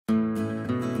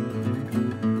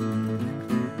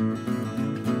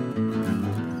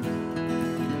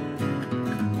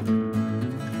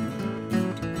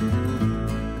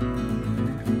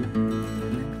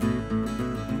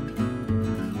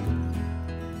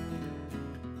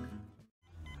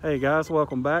Hey guys,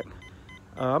 welcome back.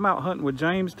 I'm out hunting with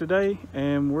James today,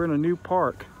 and we're in a new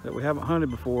park that we haven't hunted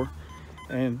before.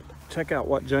 And check out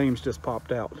what James just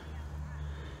popped out.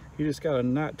 He just got a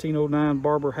 1909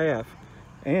 Barber half,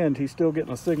 and he's still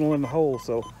getting a signal in the hole,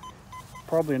 so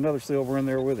probably another silver in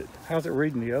there with it. How's it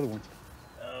reading the other one?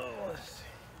 Oh, let's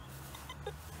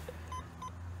see.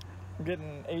 I'm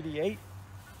getting 88.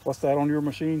 What's that on your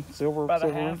machine? Silver? About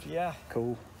silver a half, ring? yeah.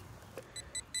 Cool.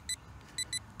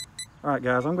 All right,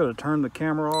 guys, I'm going to turn the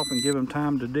camera off and give him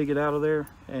time to dig it out of there.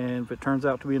 And if it turns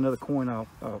out to be another coin, I'll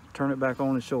turn it back on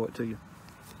and show it to you.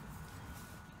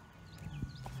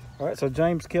 All right, so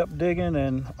James kept digging,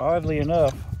 and oddly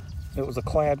enough, it was a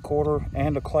clad quarter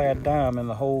and a clad dime in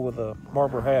the hole with a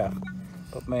Barber half.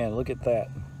 But man, look at that.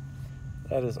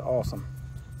 That is awesome.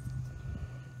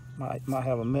 Might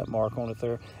have a mint mark on it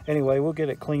there. Anyway, we'll get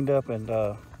it cleaned up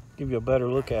and give you a better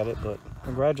look at it. But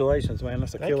congratulations, man.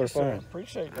 That's a killer find.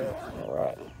 Appreciate that. All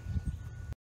right.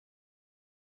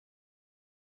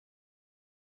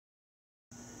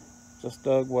 Just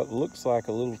dug what looks like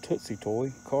a little Tootsie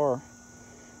toy car.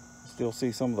 Still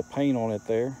see some of the paint on it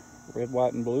there. Red,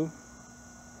 white, and blue.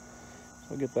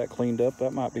 So get that cleaned up.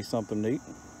 That might be something neat.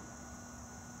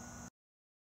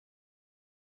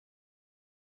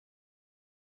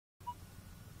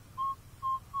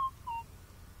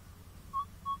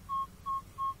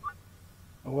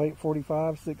 Oh,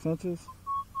 845, 6 inches.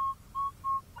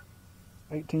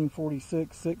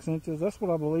 1846, 6 inches. That's what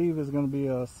I believe is going to be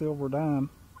a silver dime.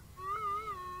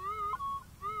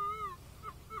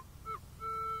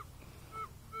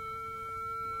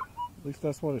 At least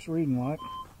that's what it's reading like.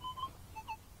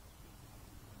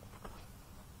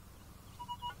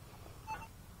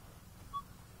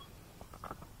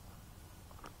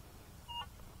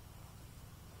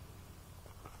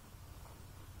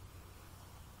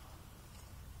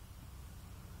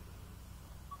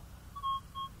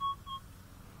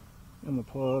 And the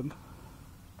plug.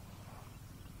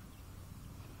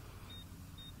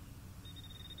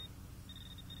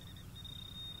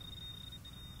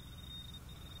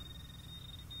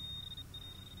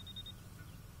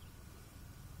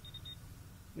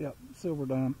 Yep, silver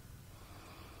dime.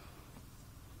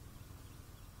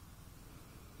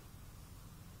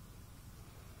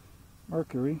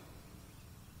 Mercury.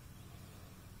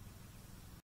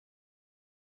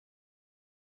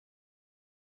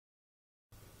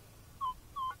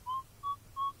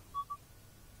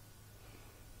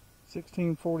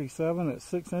 $16.47 at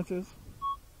 6 inches.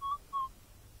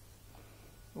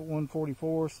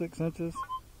 144, 6 inches.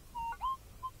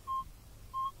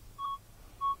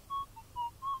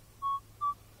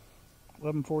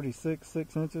 $11.46,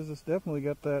 6 inches. It's definitely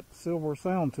got that silver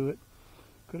sound to it.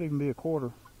 Could even be a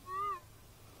quarter.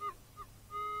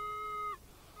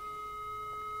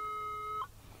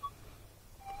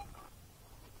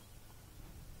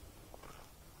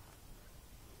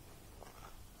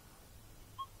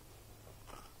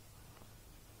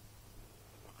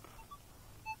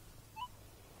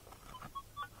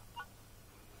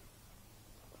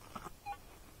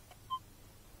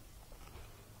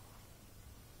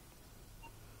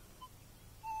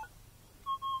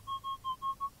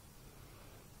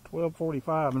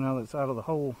 $12.45 now that it's out of the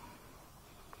hole.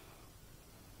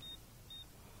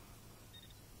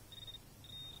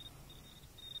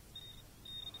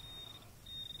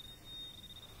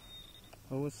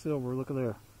 Oh, it's silver. Look at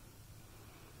there.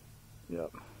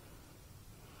 Yep.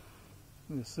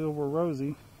 It's silver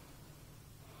rosy.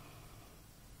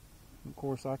 Of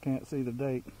course, I can't see the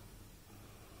date.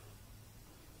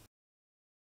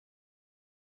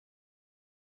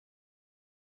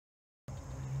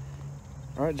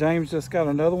 All right, James just got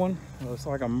another one. Looks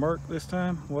like a Merc this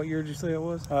time. What year did you say it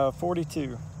was?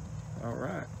 42. All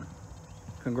right.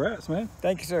 Congrats, man.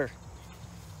 Thank you, sir.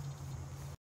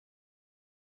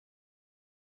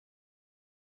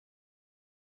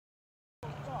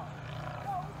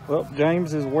 Well,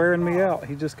 James is wearing me out.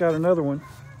 He just got another one.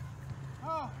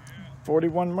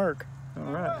 41 Merc. All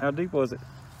right. How deep was it?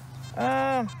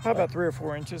 Probably about 3 or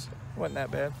 4 inches. Wasn't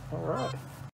that bad. All right.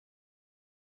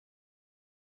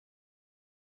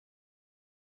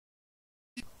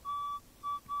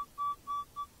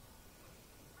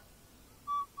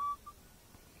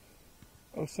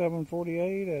 Oh,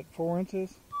 748 at 4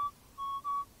 inches.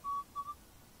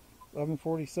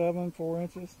 1147, 4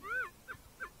 inches.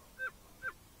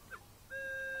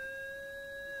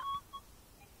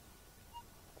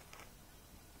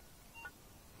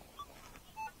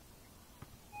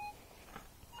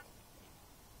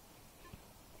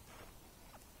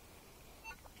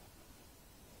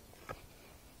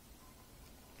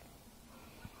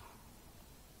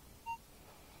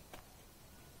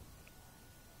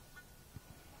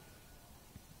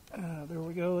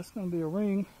 we go. That's going to be a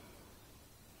ring.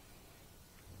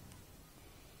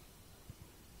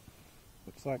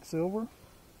 Looks like silver.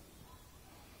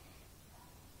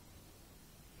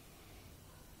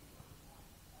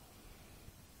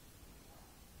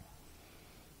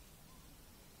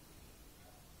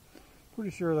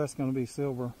 Pretty sure that's going to be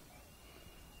silver.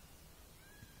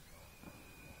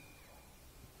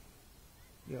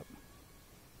 Yep.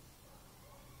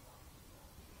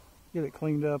 Get it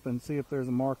cleaned up and see if there's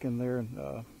a mark in there,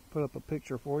 and put up a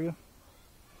picture for you.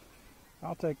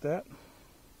 I'll take that.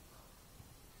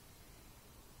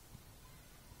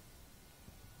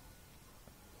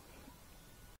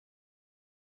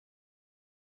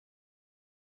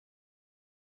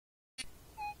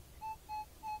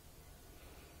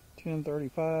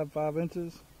 $10.35, 5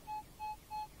 inches.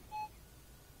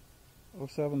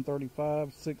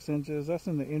 07.35, 6 inches. That's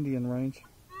in the Indian range.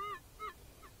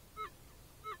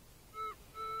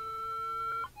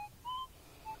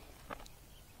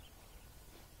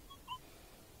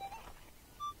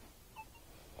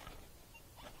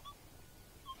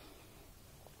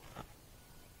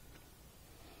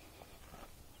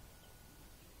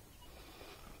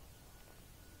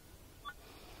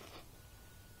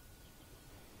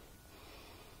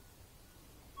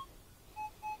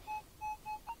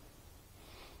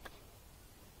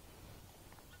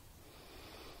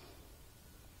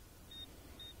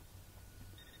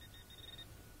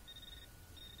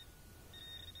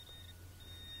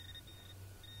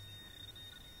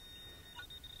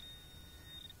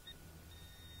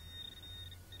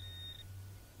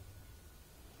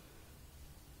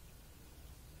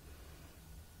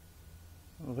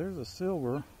 Well, there's a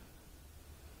silver.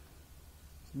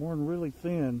 It's more than really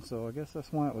thin, so I guess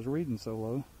that's why it was reading so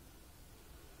low.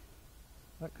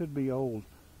 That could be old.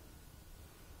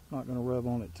 Not going to rub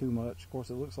on it too much. Of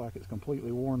course, it looks like it's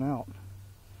completely worn out.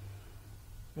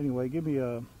 Anyway, give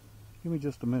me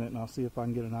just a minute and I'll see if I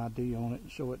can get an ID on it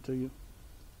and show it to you.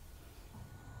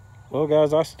 Well,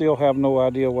 guys, I still have no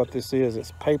idea what this is.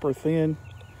 It's paper thin,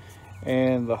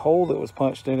 and the hole that was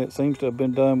punched in it seems to have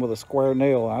been done with a square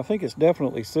nail. I think it's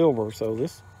definitely silver, so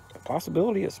this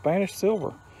possibility is Spanish silver.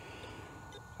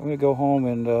 I'm going to go home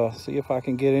and see if I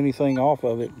can get anything off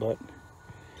of it, but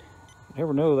you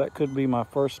never know, that could be my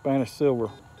first Spanish silver.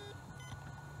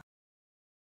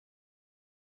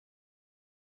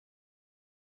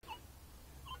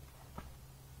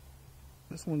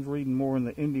 This one's reading more in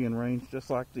the Indian range, just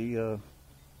like the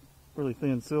really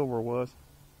thin silver was.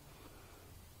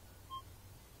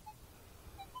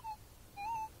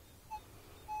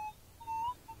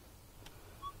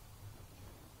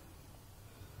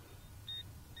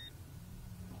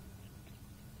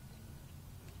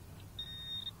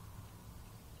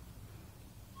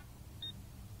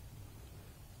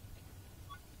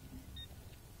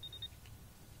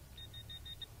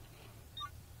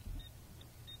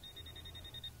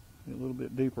 A little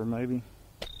bit deeper, maybe.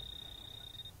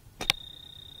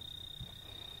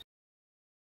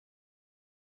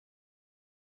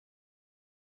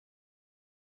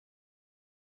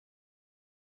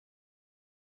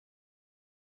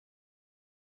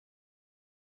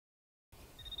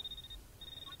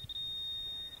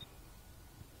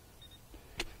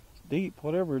 It's deep,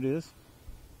 whatever it is.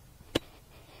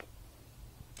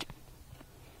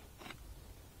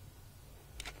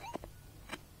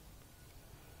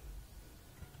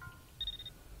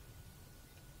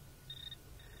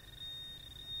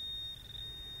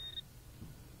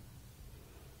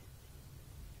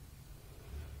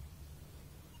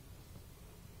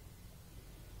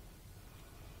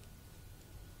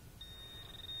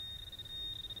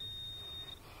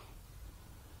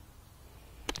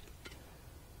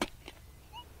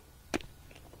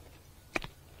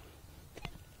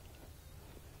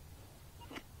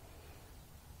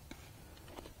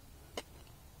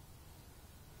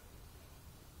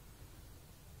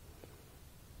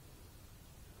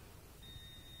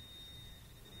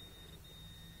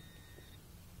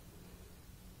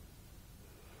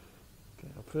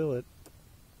 I feel it.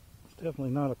 It's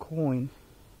definitely not a coin.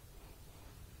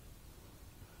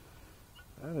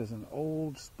 That is an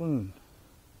old spoon.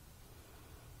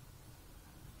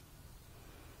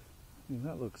 I mean,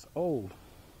 that looks old.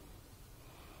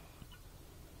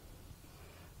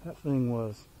 That thing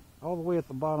was all the way at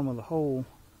the bottom of the hole.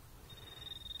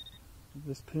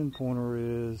 This pin pointer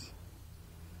is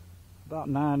about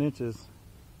 9 inches.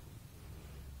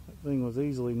 That thing was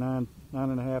easily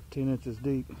 9.5, 10 inches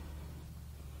deep.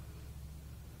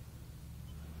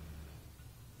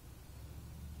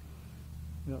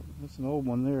 Yep, that's an old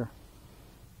one there.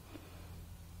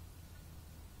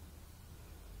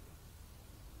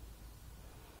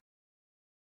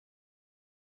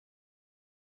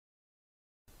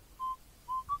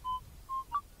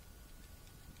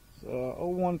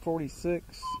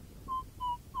 0146,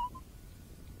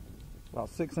 about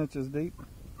 6 inches deep.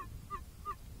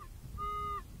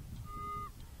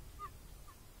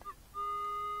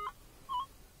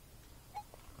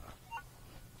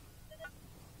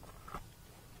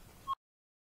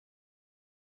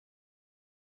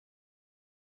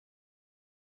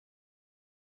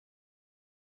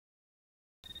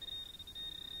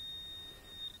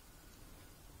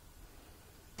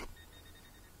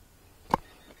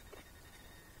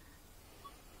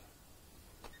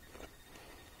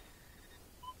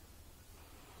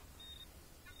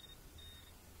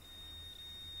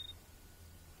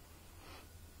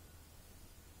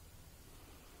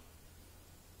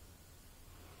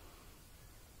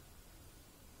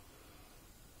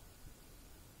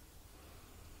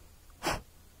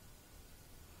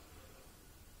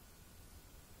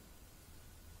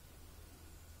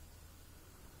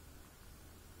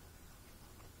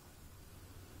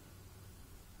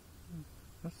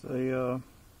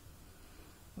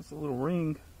 That's a little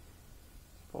ring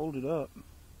folded up.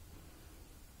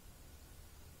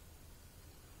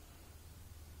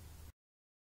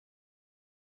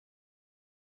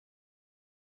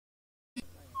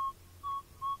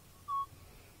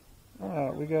 All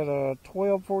right, we got a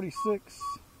 1246,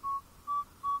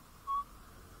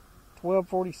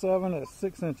 1247 at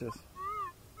 6 inches.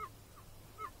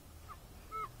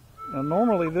 Now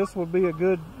normally this would be a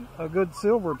good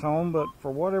silver tone, but for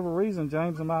whatever reason,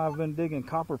 James and I have been digging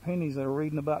copper pennies that are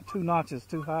reading about 2 notches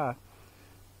too high.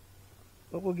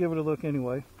 But we'll give it a look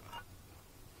anyway.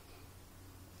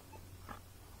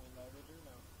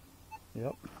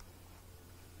 Yep.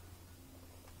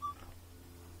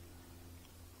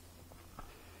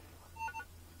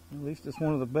 At least it's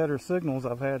one of the better signals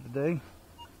I've had today.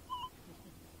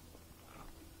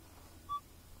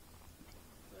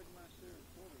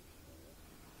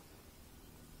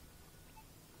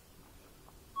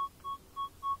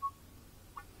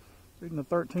 Reading the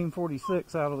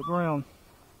 1346 out of the ground.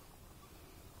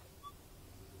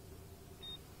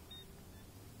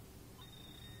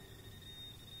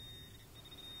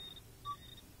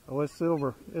 Oh, it's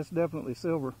silver. It's definitely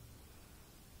silver.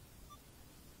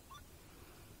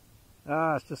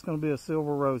 Ah, it's just going to be a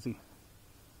silver rosy.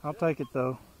 I'll take it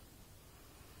though.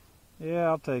 Yeah,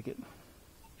 I'll take it.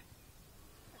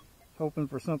 Hoping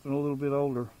for something a little bit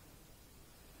older.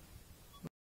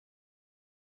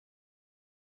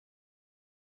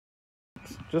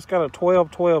 Just got a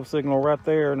 12-12 signal right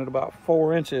there, and at about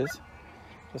 4 inches.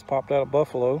 Just popped out of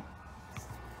Buffalo.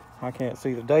 I can't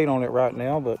see the date on it right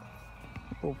now, but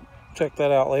we'll check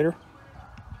that out later.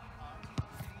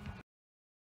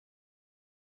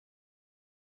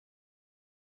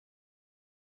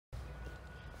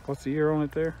 What's the year on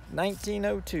it there?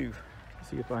 1902. Let's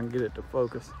see if I can get it to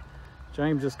focus.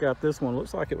 James just got this one.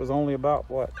 Looks like it was only about,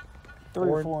 what? 3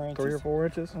 or 4 inches. 3 or 4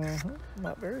 inches? Mm-hmm.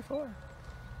 Not very far.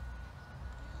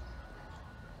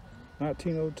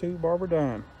 1902 Barber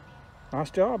Dime.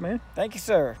 Nice job, man. Thank you,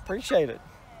 sir. Appreciate it.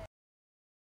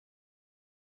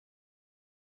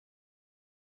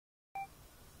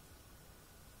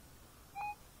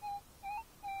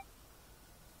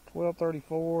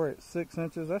 $12.34 at 6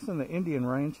 inches. That's in the Indian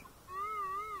range.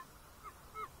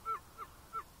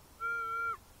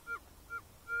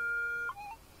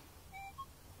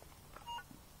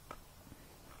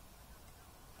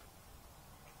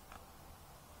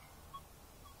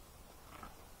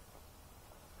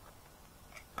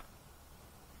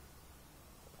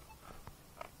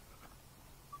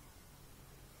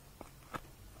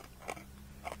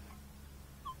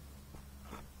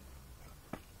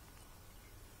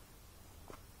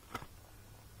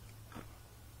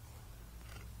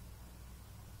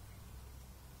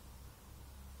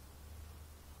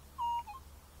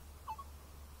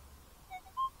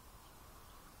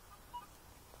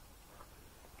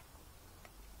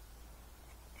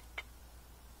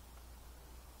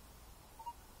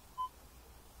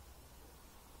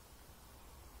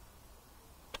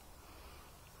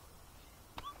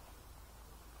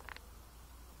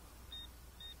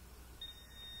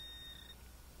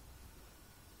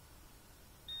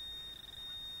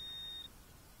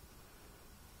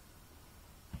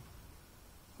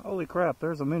 Holy crap,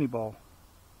 there's a mini ball.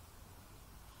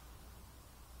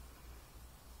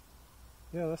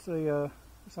 Yeah, that's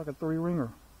it's like a 3-ringer.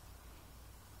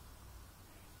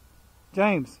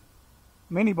 James,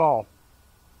 mini ball.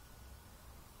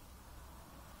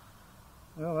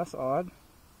 Well, that's odd.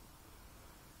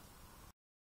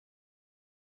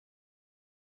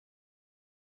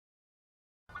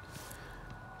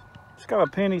 Just got a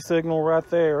penny signal right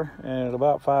there, and at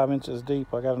about 5 inches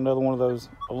deep, I got another one of those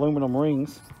aluminum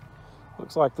rings.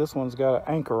 Looks like this one's got an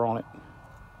anchor on it.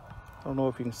 I don't know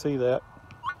if you can see that.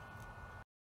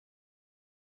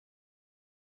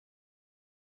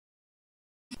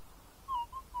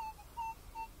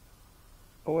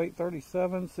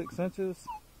 0837, 6 inches.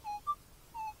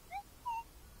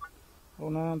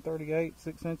 0938,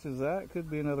 6 inches. That could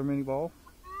be another mini ball.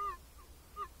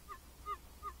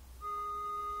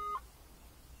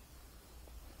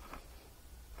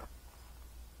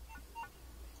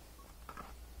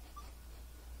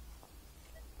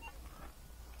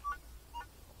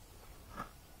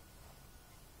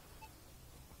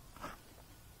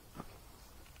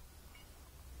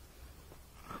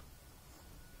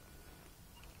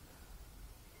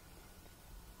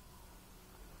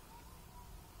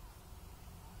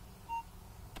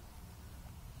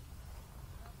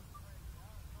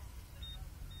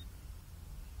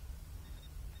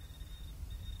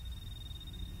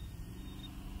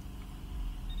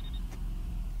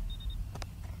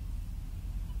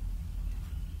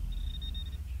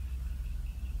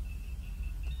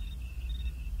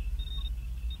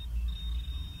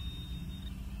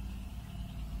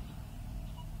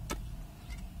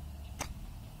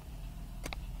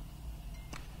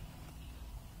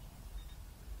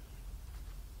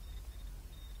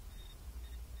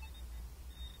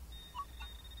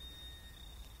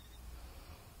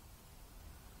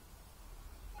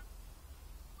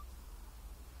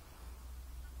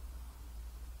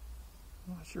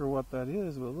 Not sure what that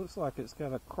is, but it looks like it's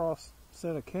got a cross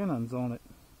set of cannons on it.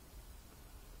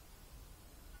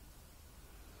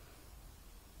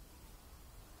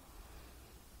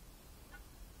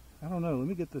 I don't know. Let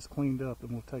me get this cleaned up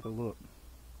and we'll take a look.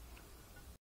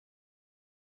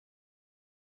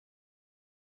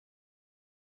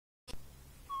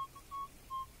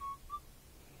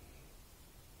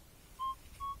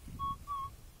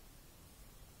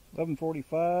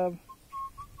 $11.45.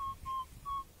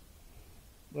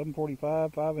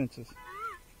 11.45, 5 inches.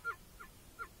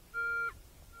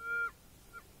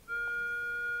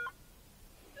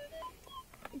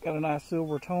 Got a nice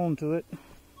silver tone to it.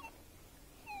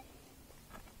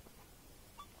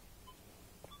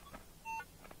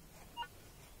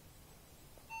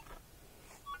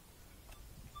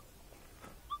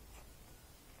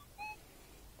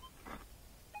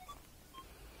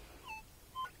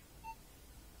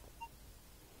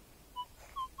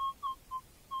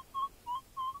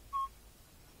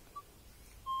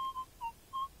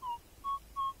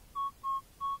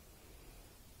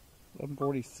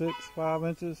 $11.46, 5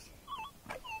 inches.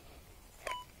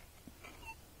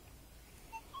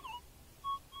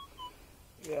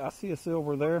 Yeah, I see a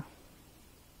silver there.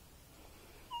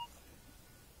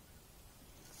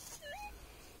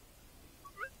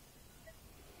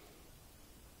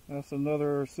 That's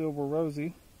another silver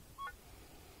rosy.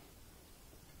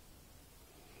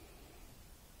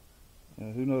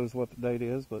 Who knows what the date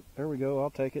is, but there we go. I'll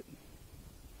take it.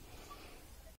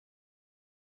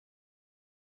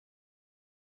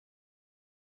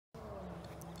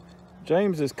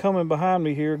 James is coming behind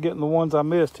me here, getting the ones I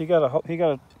missed. He got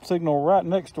a signal right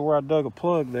next to where I dug a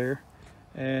plug there,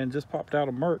 and just popped out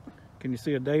a Merc. Can you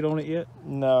see a date on it yet?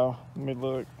 No, let me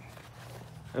look.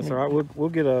 That's all right. We'll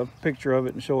get a picture of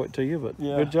it and show it to you. But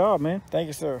yeah. Good job, man. Thank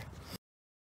you, sir.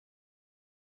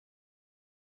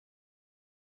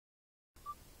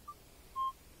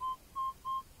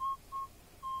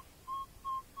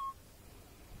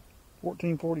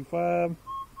 $14.45.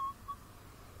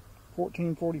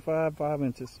 14.45, 5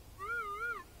 inches.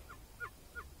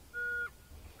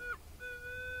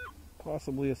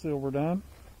 Possibly a silver dime.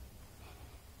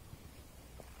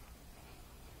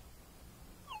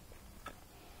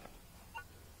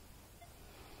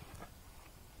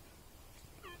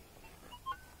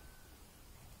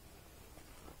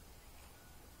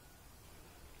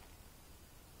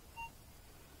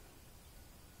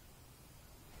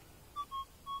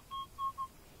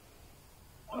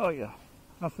 Oh yeah,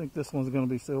 I think this one's going to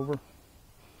be silver.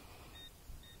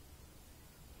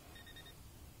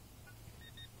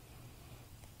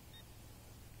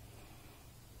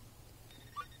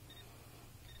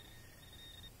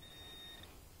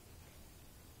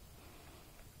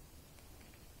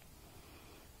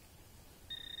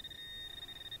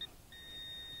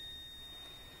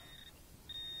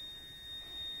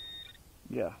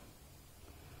 Yeah,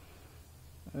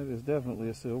 that is definitely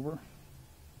a silver.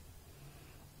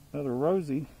 Another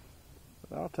rosy,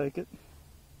 but I'll take it.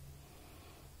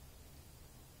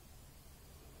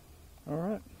 All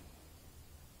right.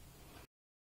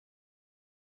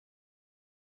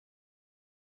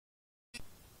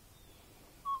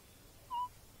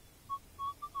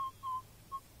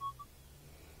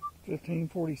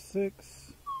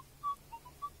 $15.46.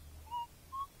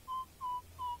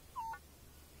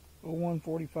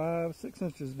 0145, 6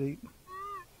 inches deep.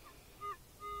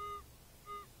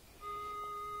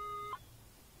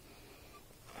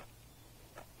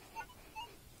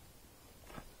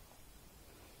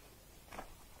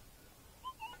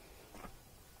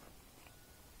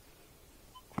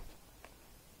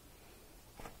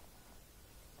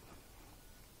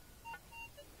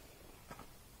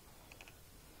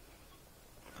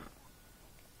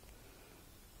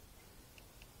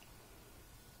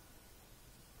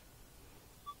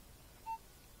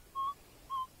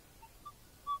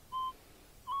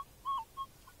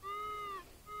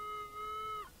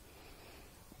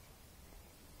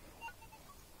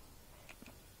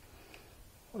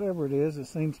 Whatever it is, it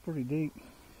seems pretty deep.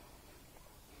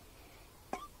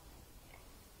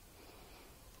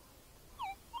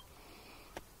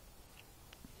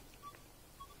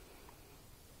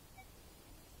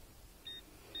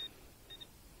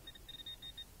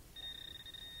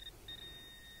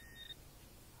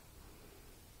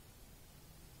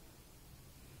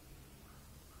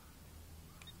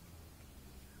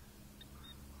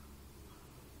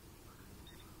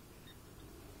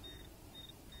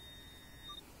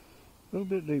 A little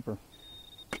bit deeper.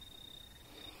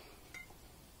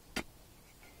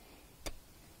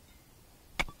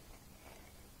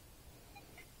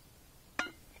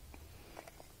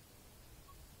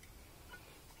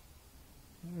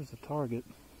 There's a target.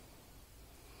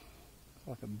 It's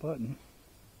like a button.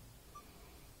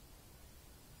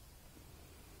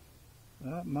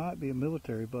 That might be a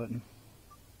military button.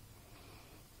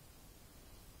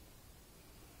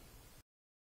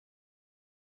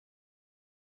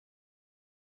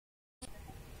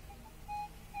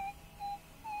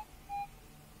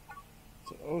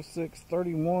 So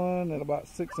 0631 at about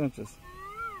 6 inches.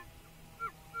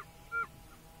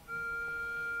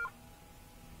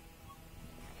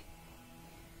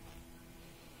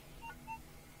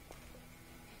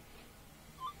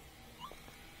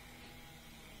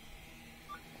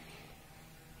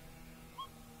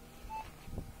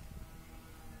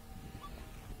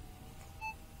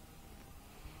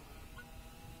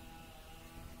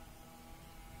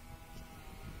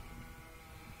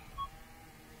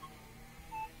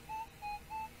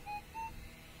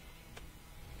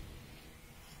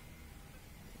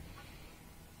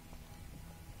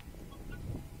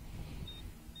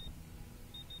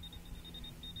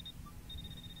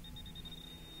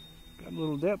 Got a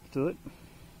little depth to it.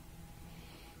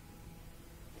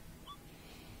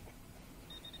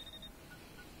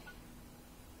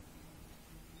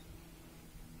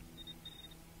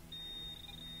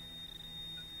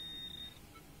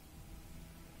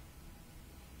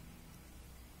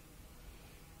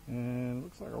 And it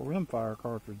looks like a rimfire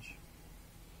cartridge.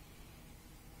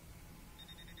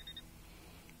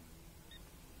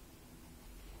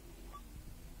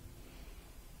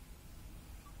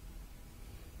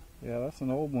 Yeah, that's an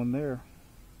old one there.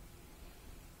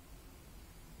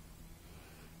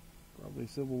 Probably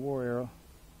Civil War era.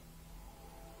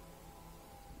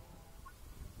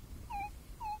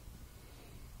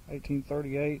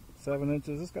 (1838), 7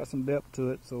 inches. It's got some depth to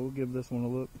it, so we'll give this one a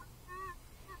look.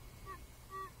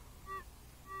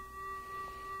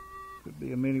 Could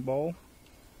be a mini ball.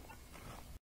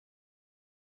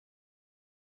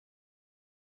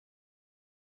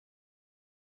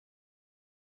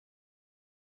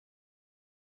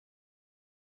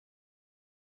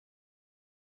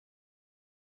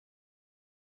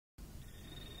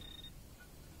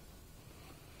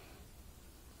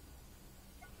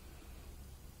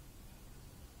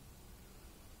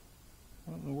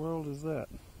 What in the world is that?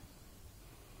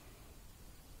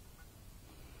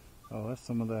 Oh, that's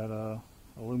some of that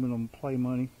aluminum play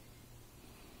money.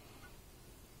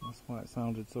 That's why it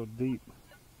sounded so deep.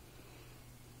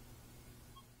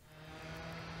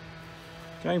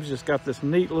 James just got this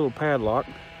neat little padlock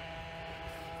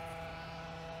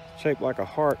shaped like a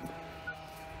heart.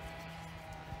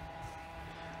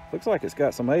 Looks like it's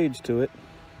got some age to it.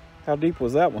 How deep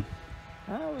was that one?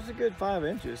 It was a good 5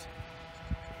 inches.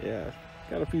 Yeah,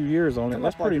 got a few years on it.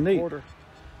 That's pretty neat. All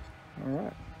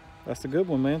right, that's a good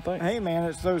one, man. Thanks. Hey, man,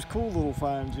 it's those cool little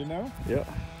finds, you know? Yeah.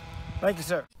 Thank you,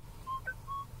 sir.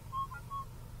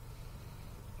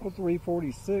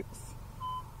 0346,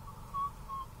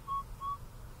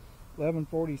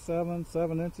 1147,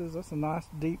 7 inches. That's a nice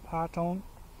deep high tone.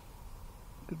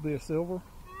 Could be a silver.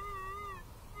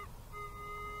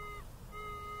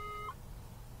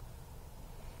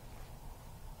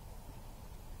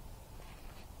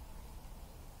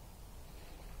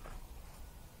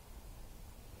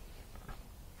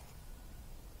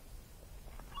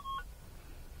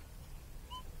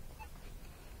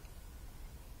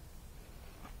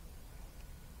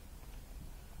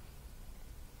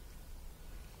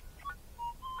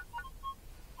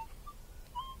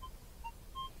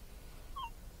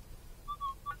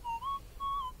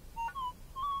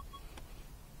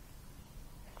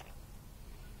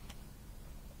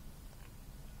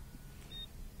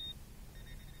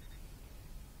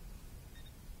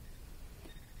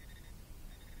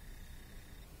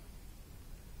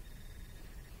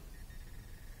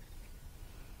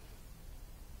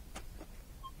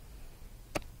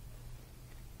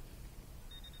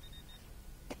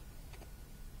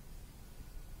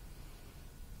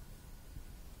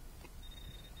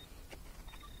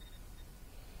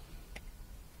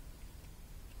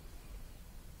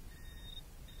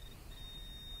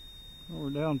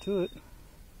 We're down to it.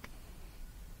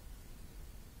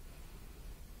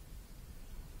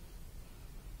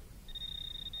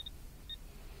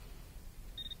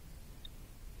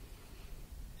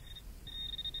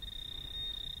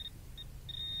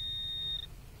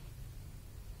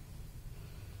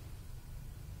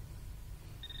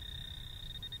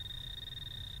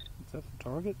 Is that the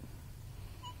target?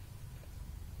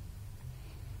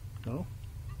 No.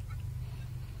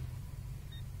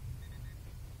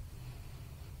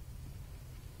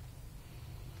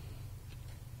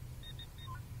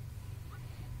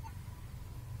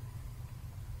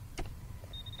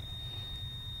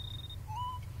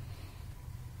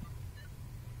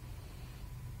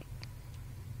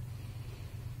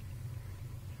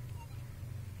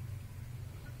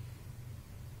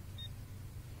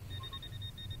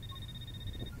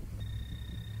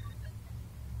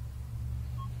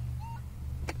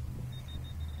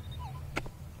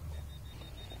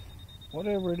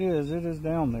 Whatever it is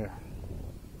down there.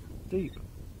 Deep.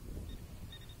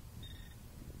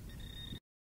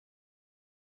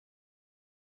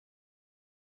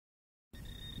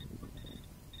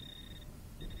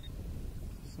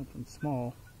 Something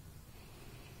small.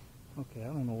 Okay, I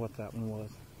don't know what that one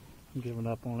was. I'm giving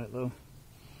up on it though.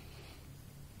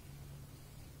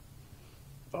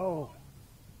 Oh,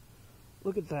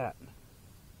 look at that.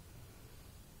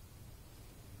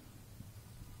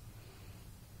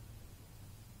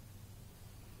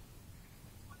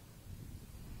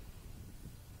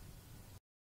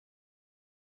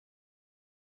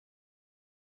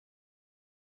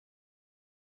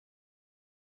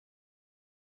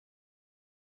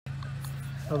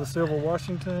 Another silver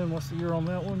Washington. What's the year on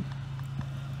that one?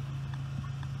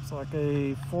 It's like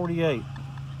a 48.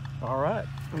 All right.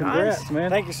 Congrats, Nice. man.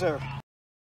 Thank you, sir.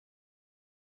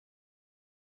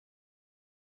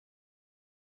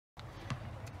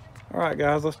 All right,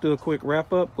 guys, let's do a quick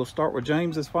wrap up. We'll start with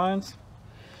James's finds.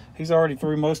 He's already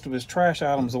threw most of his trash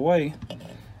items away.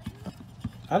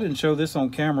 I didn't show this on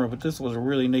camera, but this was a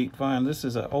really neat find. This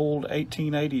is an old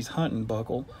 1880s hunting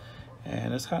buckle,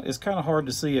 and it's kind of hard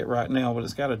to see it right now, but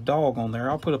it's got a dog on there.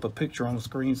 I'll put up a picture on the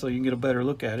screen so you can get a better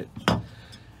look at it.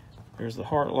 There's the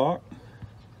heart lock.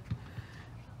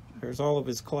 There's all of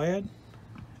his clad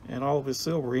and all of his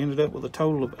silver. He ended up with a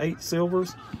total of 8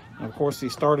 silvers. And of course, he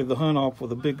started the hunt off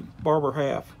with a big barber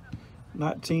half,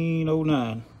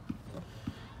 1909.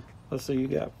 Let's see, you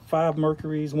got 5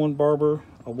 Mercuries, 1 barber,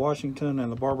 a Washington,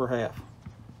 and the barber half.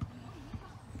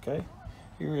 Okay,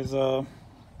 here is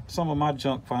some of my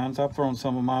junk finds. I've thrown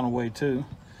some of mine away too.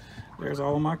 There's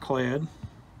all of my clad.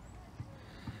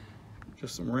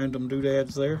 Just some random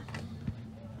doodads there.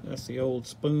 That's the old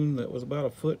spoon that was about a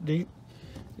foot deep.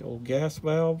 The old gas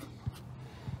valve.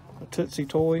 A Tootsie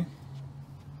toy.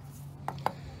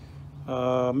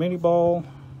 Mini ball.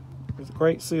 There's a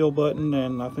Great Seal button,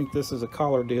 and I think this is a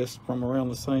collar disc from around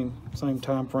the same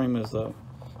time frame as the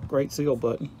Great Seal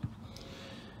button.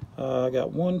 I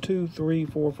got 1, 2, 3,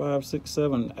 4, 5, 6,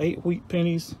 7, 8 wheat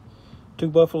pennies, 2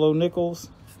 buffalo nickels,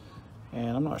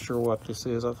 and I'm not sure what this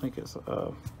is. I think it's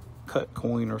a cut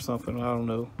coin or something. I don't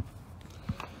know.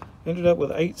 Ended up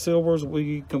with 8 silvers.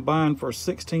 We combined for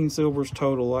 16 silvers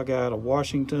total. I got a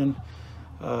Washington,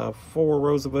 4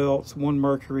 Roosevelts, 1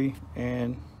 Mercury,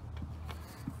 and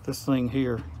this thing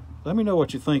here. Let me know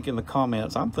what you think in the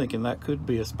comments. I'm thinking that could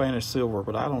be a Spanish silver,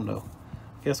 but I don't know.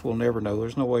 Guess we'll never know.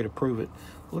 There's no way to prove it.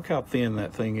 Look how thin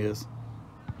that thing is.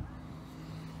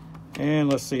 And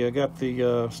let's see, I got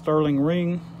the sterling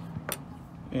ring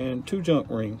and 2 junk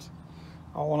rings.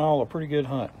 All in all, a pretty good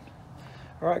hunt.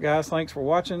 All right, guys, thanks for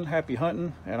watching. Happy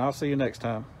hunting, and I'll see you next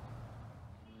time.